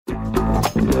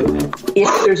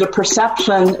If there's a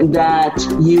perception that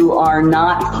you are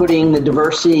not putting the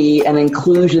diversity and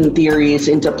inclusion theories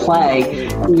into play,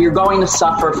 you're going to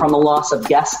suffer from a loss of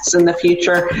guests in the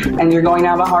future, and you're going to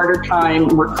have a harder time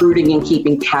recruiting and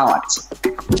keeping talent.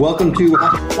 Welcome to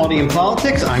Hospitality and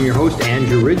Politics. I'm your host,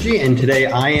 Andrew Ridgie, and today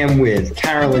I am with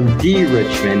Carolyn D.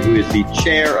 Richmond, who is the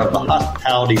chair of the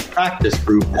Hospitality Practice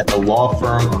Group at the law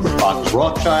firm of Fox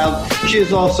Rothschild. She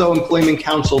is also employment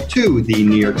counsel to the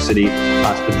New York City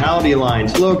Hospitality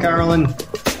Alliance. Hello, Carolyn.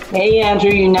 Hey,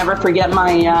 Andrew, you never forget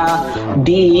my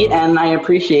D, and I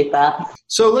appreciate that.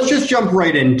 So let's just jump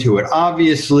right into it.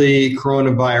 Obviously,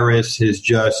 coronavirus has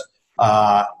just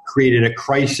created a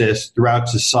crisis throughout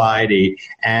society,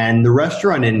 and the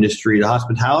restaurant industry, the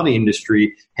hospitality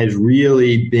industry, has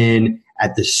really been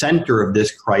at the center of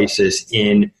this crisis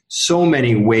in so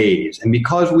many ways. And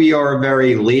because we are a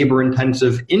very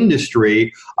labor-intensive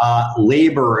industry,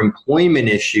 labor employment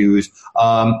issues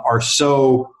are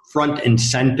so front and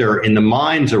center in the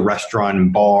minds of restaurant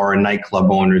and bar and nightclub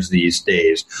owners these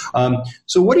days.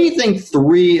 So what do you think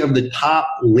three of the top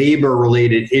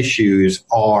labor-related issues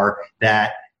are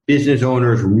that business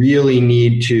owners really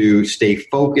need to stay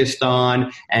focused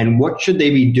on, and what should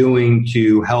they be doing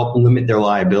to help limit their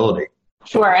liability?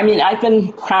 Sure. I mean, I've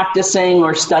been practicing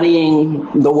or studying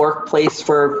the workplace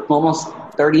for almost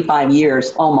 35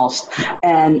 years, almost.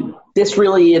 And this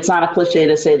really, it's not a cliche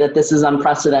to say that this is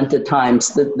unprecedented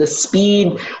times. The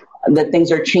speed that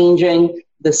things are changing,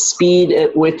 the speed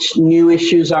at which new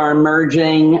issues are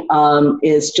emerging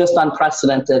is just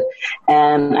unprecedented.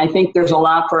 And I think there's a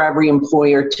lot for every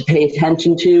employer to pay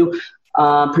attention to.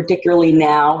 Particularly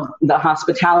now, the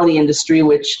hospitality industry,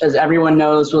 which, as everyone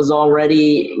knows, was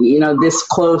already, this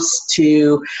close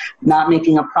to not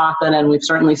making a profit, and we've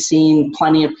certainly seen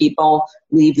plenty of people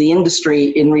leave the industry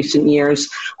in recent years.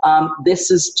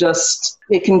 This is just,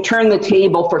 it can turn the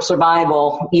table for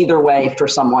survival either way for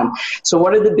someone. So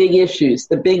what are the big issues?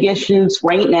 The big issues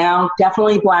right now,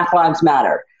 definitely Black Lives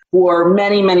Matter. For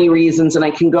many, many reasons, and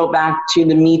I can go back to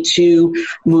the Me Too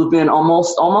movement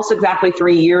almost exactly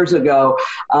 3 years ago.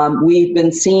 We've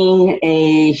been seeing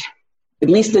at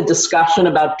least a discussion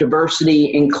about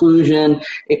diversity, inclusion,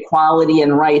 equality,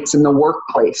 and rights in the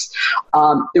workplace.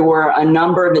 There were a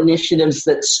number of initiatives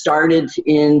that started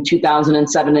in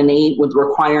 2007 and 8 with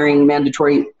requiring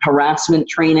mandatory harassment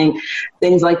training,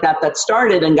 things like that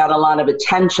started and got a lot of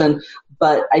attention.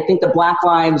 But I think the Black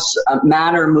Lives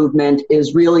Matter movement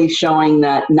is really showing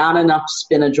that not enough's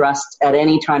been addressed at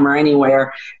any time or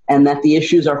anywhere, and that the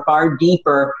issues are far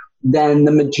deeper than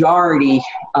the majority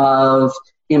of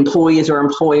employees or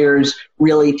employers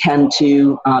really tend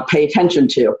to pay attention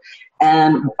to.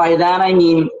 And by that, I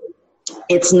mean,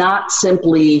 it's not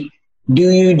simply,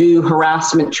 do you do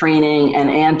harassment training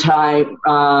and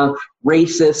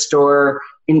anti-racist or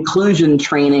inclusion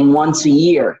training once a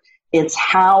year? It's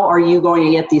how are you going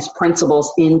to get these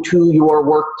principles into your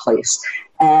workplace?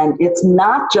 And it's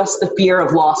not just the fear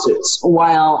of lawsuits.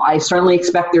 While I certainly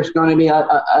expect there's going to be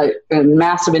a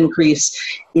massive increase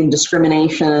in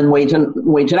discrimination and wage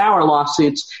and hour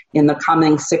lawsuits in the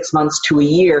coming 6 months to a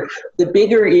year, the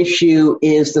bigger issue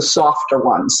is the softer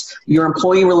ones. Your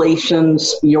employee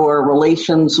relations, your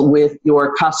relations with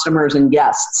your customers and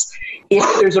guests. If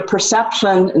there's a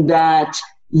perception that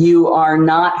you are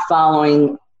not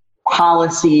following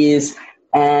policies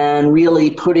and really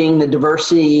putting the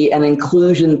diversity and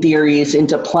inclusion theories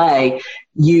into play,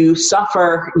 you're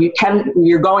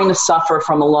going to suffer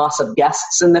from a loss of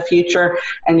guests in the future,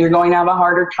 and you're going to have a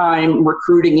harder time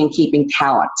recruiting and keeping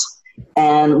talent.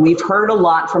 And we've heard a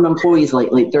lot from employees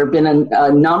lately. There have been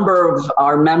a number of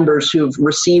our members who've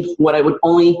received what I would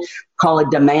only call a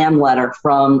demand letter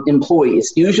from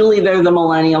employees. Usually they're the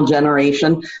millennial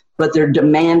generation, but they're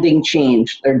demanding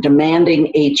change. They're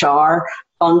demanding HR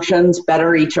functions, better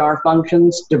HR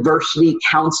functions, diversity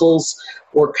councils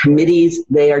or committees.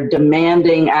 They are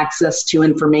demanding access to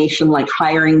information like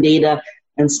hiring data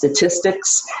and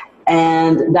statistics.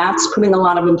 And that's putting a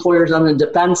lot of employers on the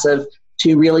defensive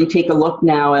to really take a look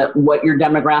now at what your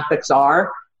demographics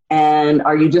are. And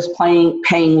are you just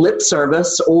paying lip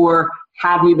service, or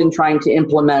have you been trying to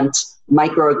implement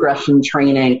microaggression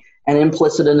training and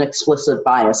implicit and explicit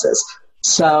biases?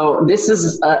 So this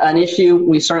is an issue.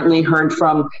 We certainly heard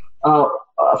from a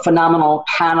phenomenal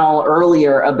panel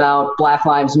earlier about Black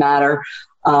Lives Matter,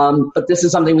 but this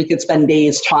is something we could spend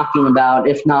days talking about,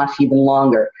 if not even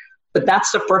longer. But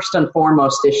that's the first and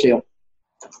foremost issue.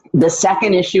 The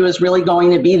second issue is really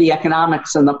going to be the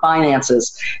economics and the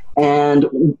finances. And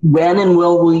when and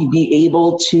will we be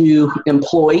able to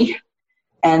employ?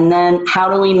 And then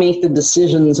how do we make the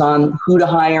decisions on who to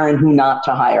hire and who not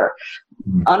to hire?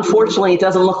 Unfortunately, it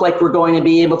doesn't look like we're going to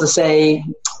be able to say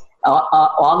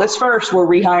August 1st, we're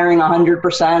rehiring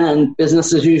 100% and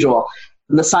business as usual.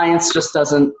 The science just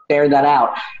doesn't bear that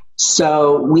out.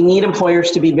 So we need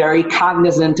employers to be very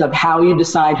cognizant of how you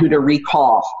decide who to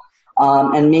recall,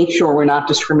 and make sure we're not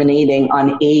discriminating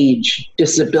on age,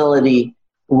 disability,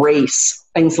 race,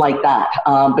 things like that.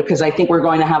 Because I think we're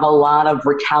going to have a lot of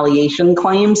retaliation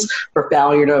claims for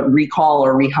failure to recall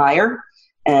or rehire.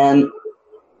 And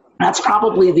that's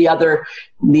probably the other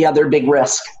big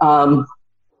risk.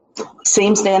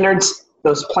 Same standards.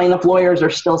 Those plaintiff lawyers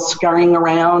are still scurrying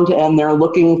around and they're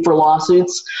looking for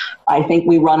lawsuits. I think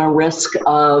we run a risk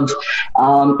of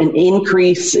an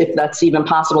increase, if that's even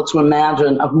possible to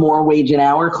imagine, of more wage and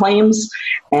hour claims.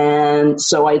 And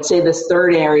so I'd say this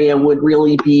third area would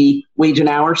really be wage and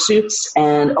hour suits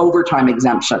and overtime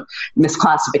exemption,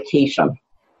 misclassification.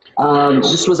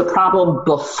 This was a problem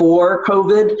before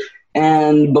COVID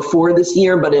and before this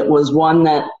year, but it was one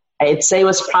that I'd say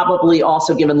was probably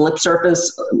also given lip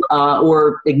service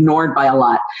or ignored by a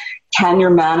lot. Can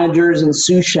your managers and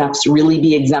sous chefs really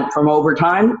be exempt from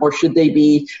overtime, or should they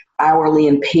be hourly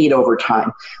and paid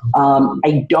overtime?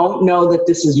 I don't know that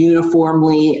this is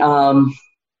uniformly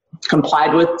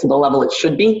complied with to the level it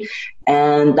should be.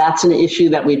 And that's an issue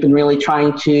that we've been really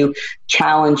trying to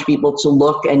challenge people to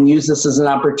look and use this as an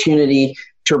opportunity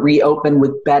to reopen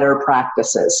with better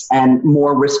practices and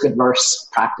more risk-averse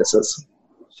practices.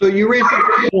 So you raised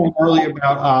a point earlier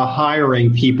about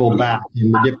hiring people back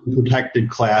in the different protected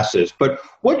classes. But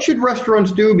what should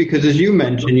restaurants do? Because as you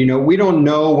mentioned, we don't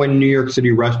know when New York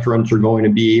City restaurants are going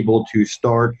to be able to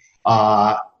start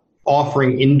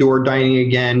offering indoor dining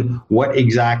again, what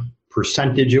exact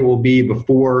percentage it will be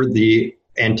before the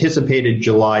anticipated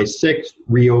July 6th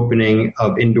reopening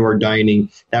of indoor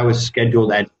dining that was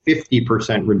scheduled at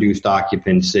 50% reduced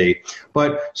occupancy.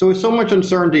 But so it's so much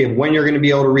uncertainty of when you're going to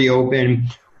be able to reopen,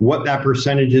 what that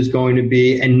percentage is going to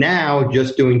be. And now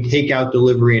just doing takeout,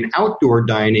 delivery, and outdoor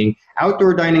dining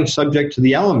subject to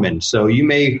the elements. So you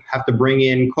may have to bring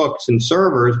in cooks and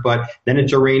servers, but then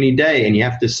it's a rainy day and you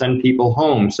have to send people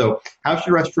home. So how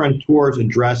should restaurateurs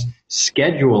address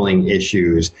scheduling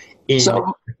issues in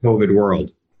the COVID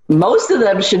world? Most of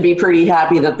them should be pretty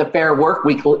happy that the Fair Work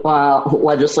Week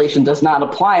legislation does not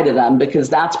apply to them, because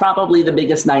that's probably the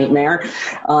biggest nightmare.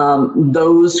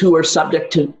 Those who are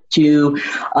subject to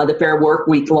the Fair Work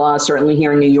Week law, certainly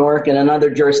here in New York and in other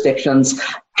jurisdictions,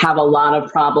 have a lot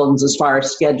of problems as far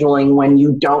as scheduling when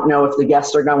you don't know if the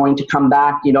guests are going to come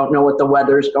back, you don't know what the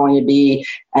weather is going to be,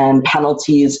 and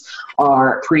penalties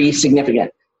are pretty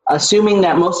significant. Assuming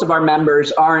that most of our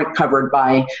members aren't covered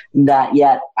by that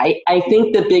yet, I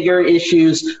think the bigger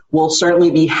issues will certainly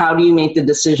be how do you make the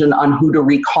decision on who to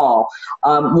recall.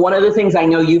 One of the things I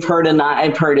know you've heard and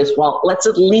I've heard is, well, let's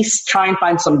at least try and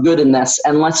find some good in this,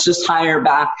 and let's just hire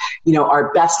back,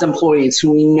 our best employees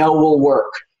who we know will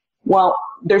work. Well,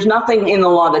 there's nothing in the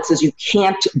law that says you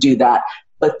can't do that,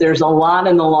 but there's a lot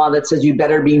in the law that says you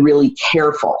better be really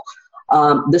careful.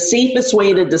 The safest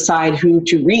way to decide who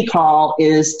to recall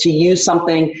is to use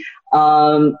something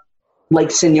like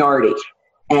seniority.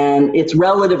 And it's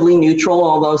relatively neutral,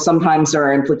 although sometimes there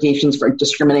are implications for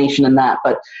discrimination in that.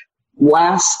 But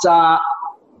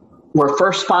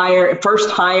first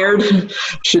hired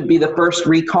should be the first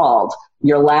recalled.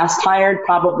 Your last hired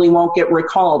probably won't get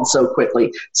recalled so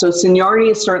quickly. So seniority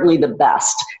is certainly the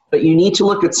best, but you need to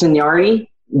look at seniority.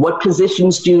 What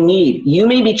positions do you need? You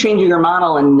may be changing your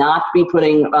model and not be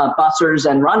putting bussers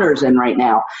and runners in right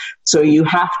now. So you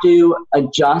have to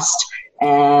adjust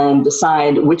and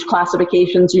decide which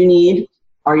classifications you need.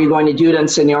 Are you going to do it on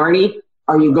seniority?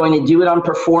 Are you going to do it on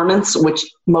performance, which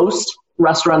most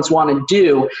restaurants want to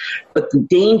do? But the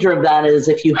danger of that is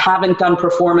if you haven't done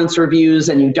performance reviews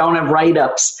and you don't have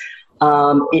write-ups,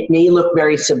 it may look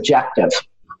very subjective.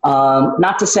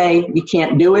 Not to say you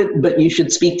can't do it, but you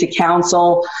should speak to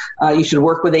counsel. You should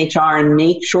work with HR and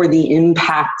make sure the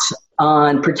impact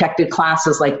on protected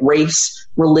classes like race,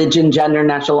 religion, gender,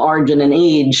 national origin, and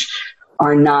age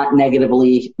are not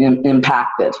negatively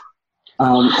impacted.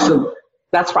 So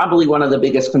that's probably one of the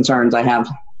biggest concerns I have.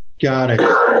 Got it.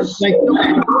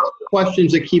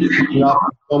 Questions that keep coming up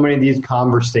in so many of these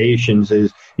conversations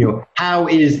is, how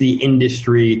is the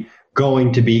industry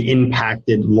going to be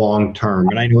impacted long term?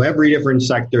 And I know every different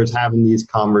sector is having these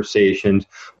conversations,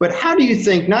 but how do you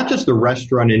think, not just the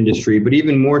restaurant industry, but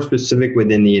even more specific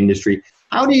within the industry,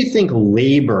 how do you think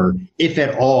labor, if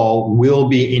at all, will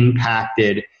be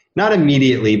impacted, not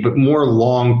immediately, but more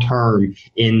long term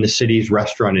in the city's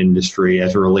restaurant industry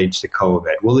as it relates to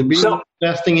COVID? Will it be a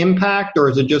lasting impact, or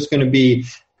is it just going to be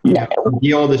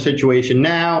deal with the situation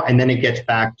now and then it gets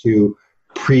back to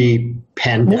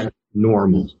pre-pandemic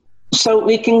normal? So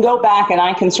we can go back, and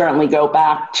I can certainly go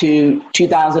back to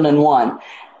 2001.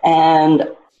 And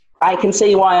I can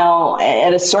say, while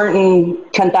at a certain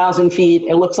 10,000 feet,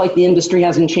 it looks like the industry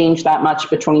hasn't changed that much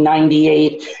between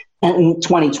 98 and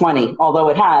 2020, although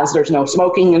it has. There's no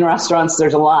smoking in restaurants,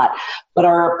 there's a lot. But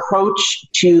our approach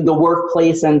to the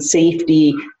workplace and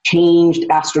safety changed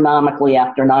astronomically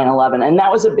after 9/11. And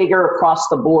that was a bigger across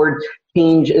the board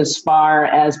change as far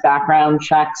as background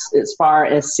checks, as far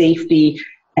as safety,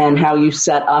 and how you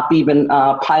set up even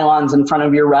pylons in front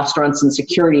of your restaurants and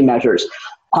security measures.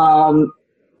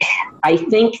 I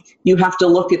think you have to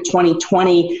look at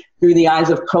 2020 through the eyes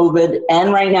of COVID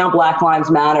and right now Black Lives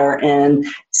Matter and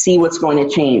see what's going to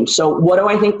change. So what do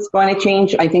I think is going to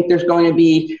change? I think there's going to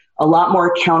be a lot more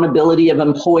accountability of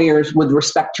employers with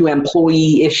respect to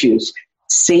employee issues.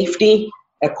 Safety,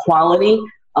 equality,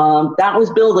 that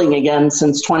was building again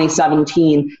since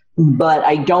 2017. But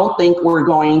I don't think we're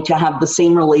going to have the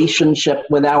same relationship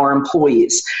with our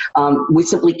employees. We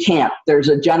simply can't. There's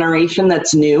a generation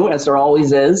that's new, as there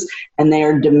always is, and they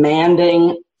are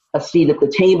demanding a seat at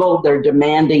the table. They're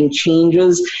demanding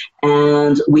changes,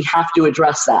 and we have to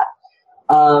address that.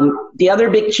 The other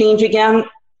big change, again,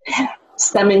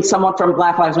 stemming somewhat from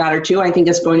Black Lives Matter too, I think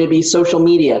is going to be social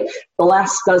media. The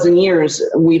last dozen years,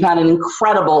 we've had an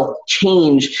incredible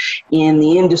change in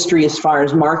the industry as far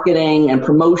as marketing and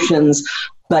promotions.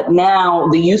 But now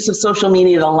the use of social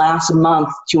media the last month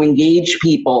to engage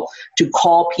people, to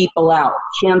call people out,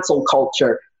 cancel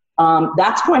culture,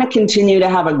 that's going to continue to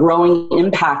have a growing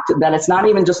impact, that it's not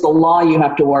even just the law you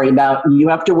have to worry about. You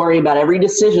have to worry about every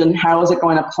decision. How is it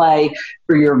going to play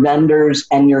for your vendors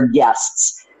and your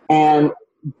guests? And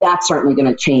that's certainly going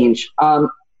to change. On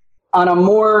a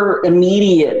more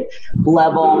immediate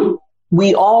level,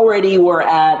 we already were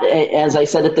at, as I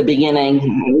said at the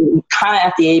beginning, kind of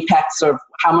at the apex of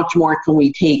how much more can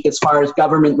we take as far as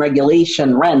government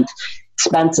regulation, rent,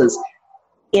 expenses.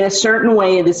 In a certain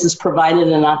way, this has provided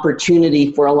an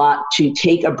opportunity for a lot to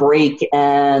take a break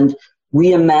and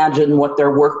reimagine what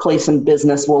their workplace and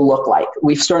business will look like.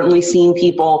 We've certainly seen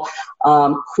people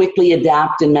quickly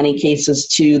adapt in many cases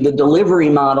to the delivery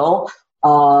model.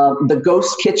 The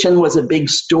ghost kitchen was a big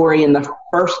story in the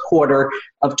first quarter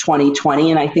of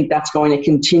 2020, and I think that's going to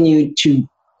continue to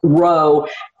grow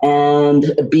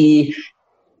and be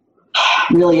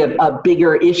really a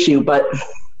bigger issue. But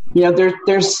you know,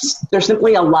 there's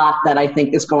simply a lot that I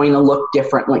think is going to look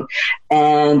differently.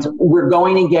 And we're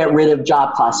going to get rid of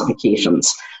job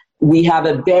classifications. We have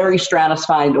a very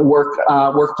stratified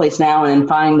workplace now, and in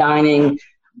fine dining,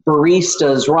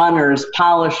 baristas, runners,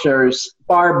 polishers,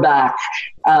 bar back.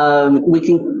 We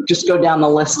can just go down the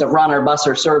list of runner,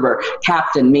 busser, server,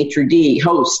 captain, maitre d',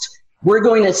 host. We're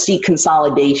going to see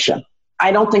consolidation.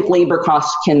 I don't think labor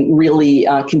costs can really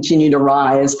continue to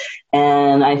rise,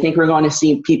 and I think we're going to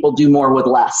see people do more with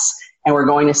less, and we're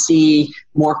going to see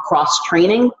more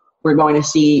cross-training. We're going to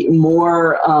see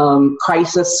more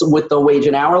crisis with the wage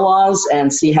and hour laws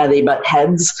and see how they butt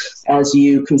heads as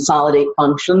you consolidate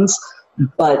functions.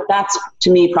 But that's,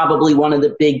 to me, probably one of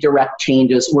the big direct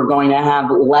changes. We're going to have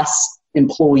less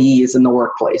employees in the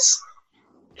workplace.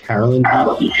 Carolyn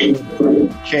Dean,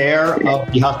 chair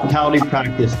of the hospitality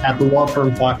practice at the law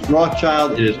firm Fox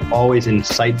Rothschild. It is always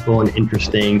insightful and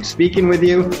interesting speaking with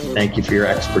you. Thank you for your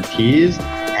expertise,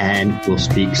 and we'll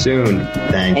speak soon.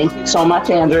 Thank you so much,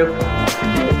 Andrew.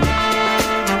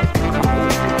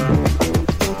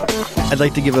 I'd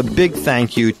like to give a big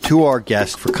thank you to our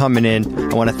guest for coming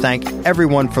in. I want to thank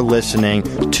everyone for listening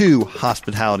to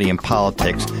Hospitality and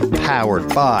Politics, powered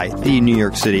by the New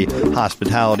York City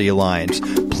Hospitality Alliance.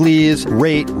 Please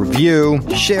rate, review,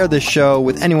 share this show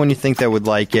with anyone you think that would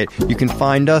like it. You can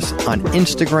find us on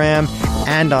Instagram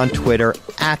and on Twitter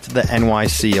at the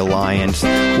NYC Alliance.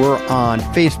 We're on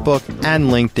Facebook and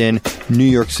LinkedIn, New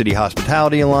York City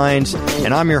Hospitality Alliance.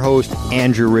 And I'm your host,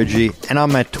 Andrew Ridgie, and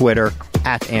I'm at Twitter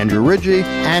at Andrew Ridgie,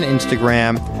 and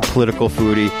Instagram, Political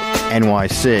Foodie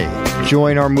NYC.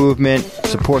 Join our movement,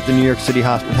 support the New York City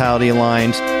Hospitality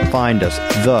Alliance, find us,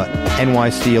 the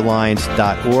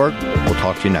NYCalliance.org. We'll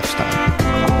talk to you next time.